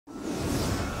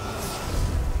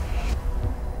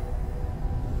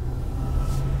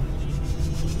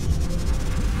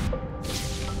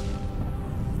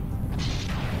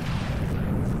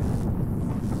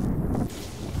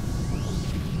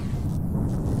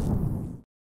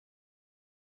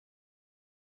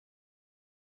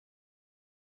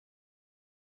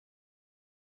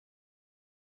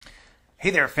Hey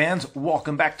there, fans.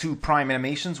 Welcome back to Prime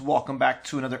Animations. Welcome back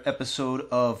to another episode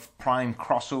of Prime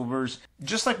Crossovers.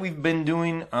 Just like we've been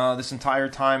doing this entire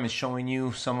time, is showing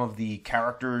you some of the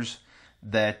characters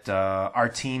that our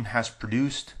team has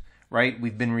produced, right?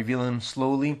 We've been revealing them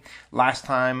slowly. Last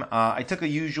time, I took an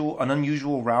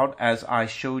unusual route as I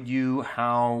showed you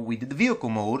how we did the vehicle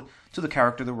mode to the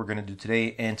character that we're going to do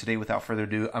today. And today, without further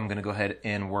ado, I'm going to go ahead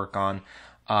and work on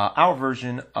our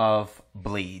version of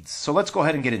Blades. So let's go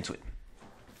ahead and get into it.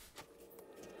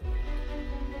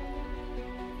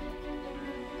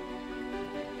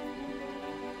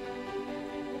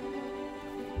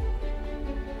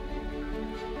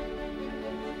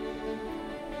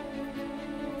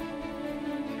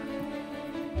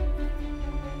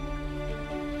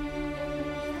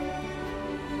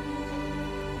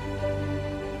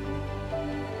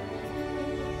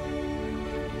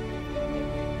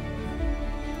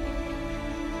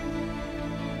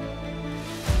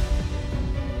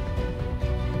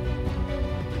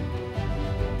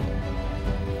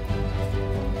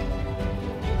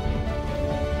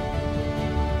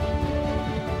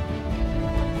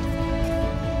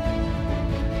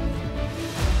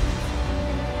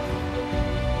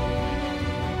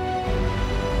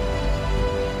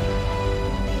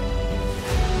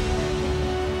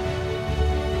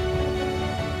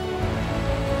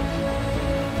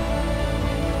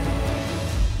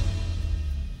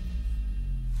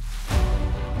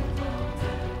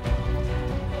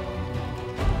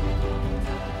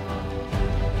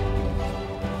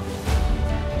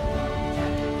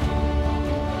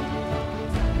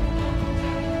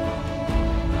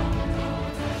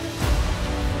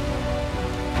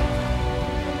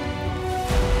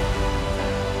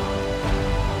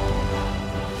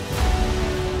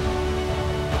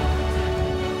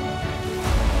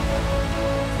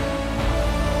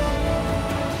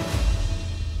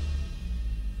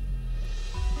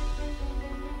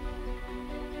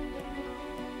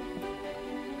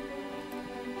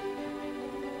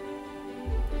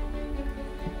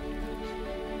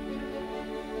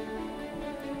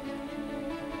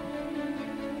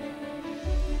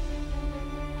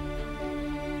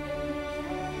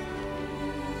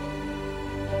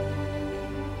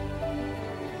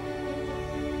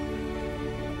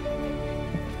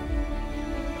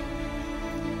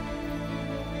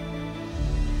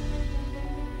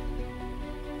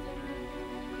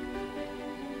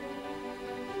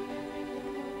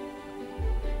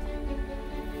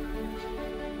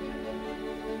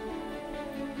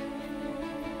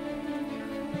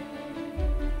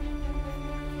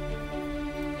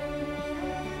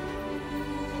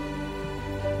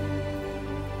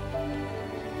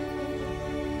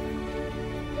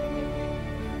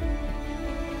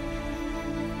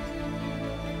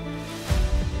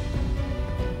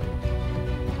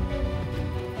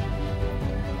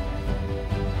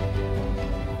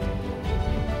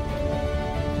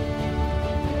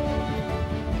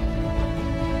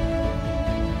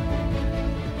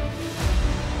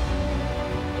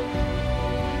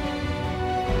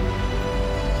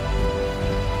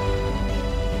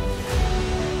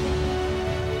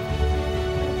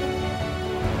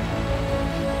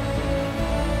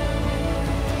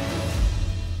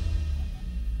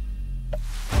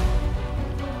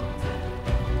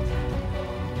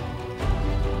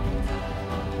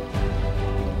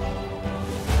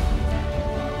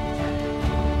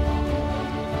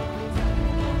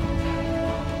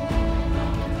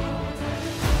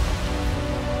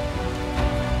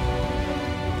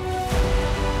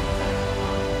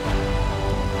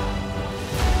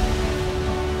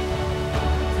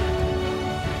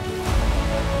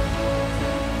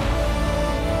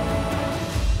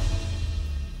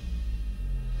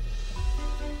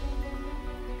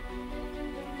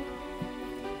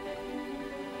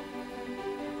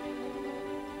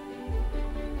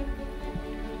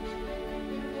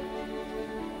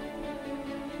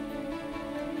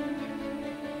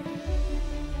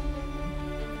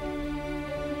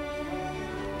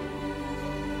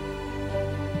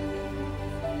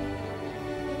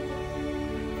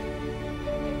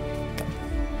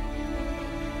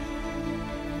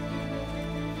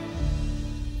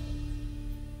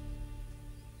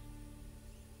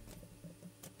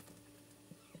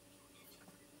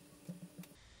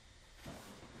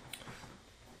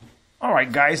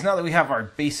 Alright guys, now that we have our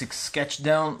basic sketch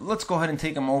down, let's go ahead and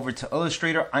take them over to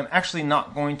Illustrator. I'm actually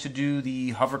not going to do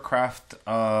the hovercraft,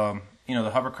 the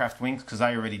hovercraft wings, because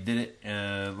I already did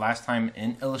it last time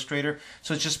in Illustrator.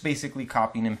 So it's just basically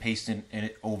copying and pasting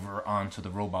it over onto the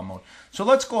robot mode. So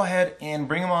let's go ahead and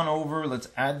bring them on over. Let's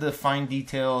add the fine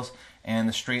details and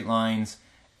the straight lines,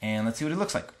 and let's see what it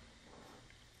looks like.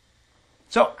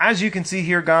 So as you can see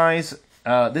here, guys,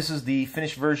 this is the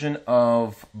finished version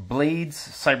of Blades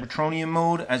Cybertronian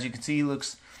mode. As you can see, it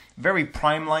looks very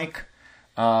Prime-like.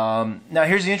 Now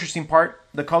here's the interesting part.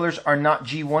 The colors are not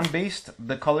G1 based.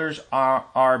 The colors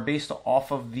are based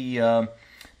off of the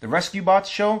Rescue Bots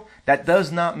show. That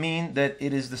does not mean that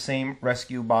it is the same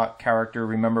Rescue Bot character.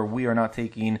 Remember, we are not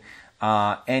taking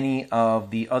any of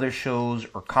the other shows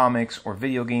or comics or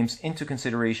video games into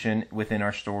consideration within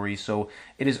our story. So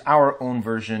it is our own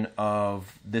version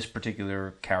of this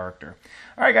particular character.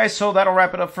 Alright guys, so that'll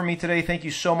wrap it up for me today. Thank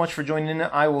you so much for joining in.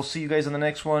 I will see you guys in the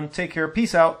next one. Take care.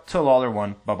 Peace out. Till all are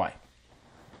one. Bye-bye.